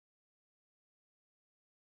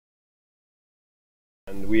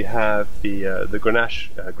And we have the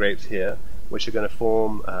Grenache grapes here, which are going to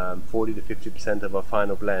form 40 to 50% of our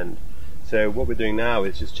final blend. So what we're doing now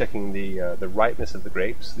is just checking the ripeness of the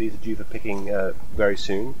grapes. These are due for picking very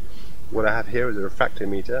soon. What I have here is a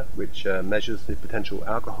refractometer, which measures the potential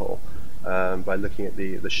alcohol by looking at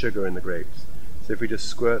the sugar in the grapes. So if we just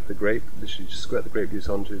squirt the grape juice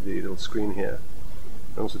onto the little screen here,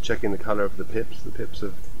 and also checking the color of the pips. The pips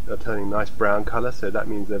are turning nice brown color, so that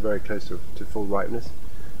means they're very close to full ripeness.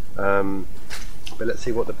 But let's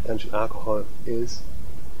see what the potential alcohol is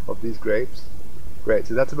of these grapes. Great,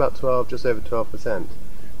 so that's about 12, just over 12%.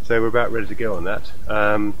 So we're about ready to go on that.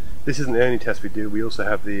 This isn't the only test we do. We also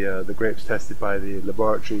have the grapes tested by the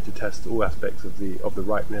laboratory to test all aspects of the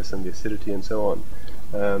ripeness and the acidity and so on.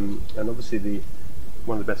 And obviously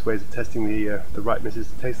one of the best ways of testing the ripeness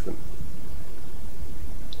is to taste them.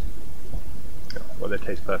 Well, they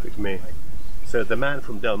taste perfect to me. So the man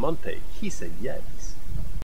from Del Monte, he said yes.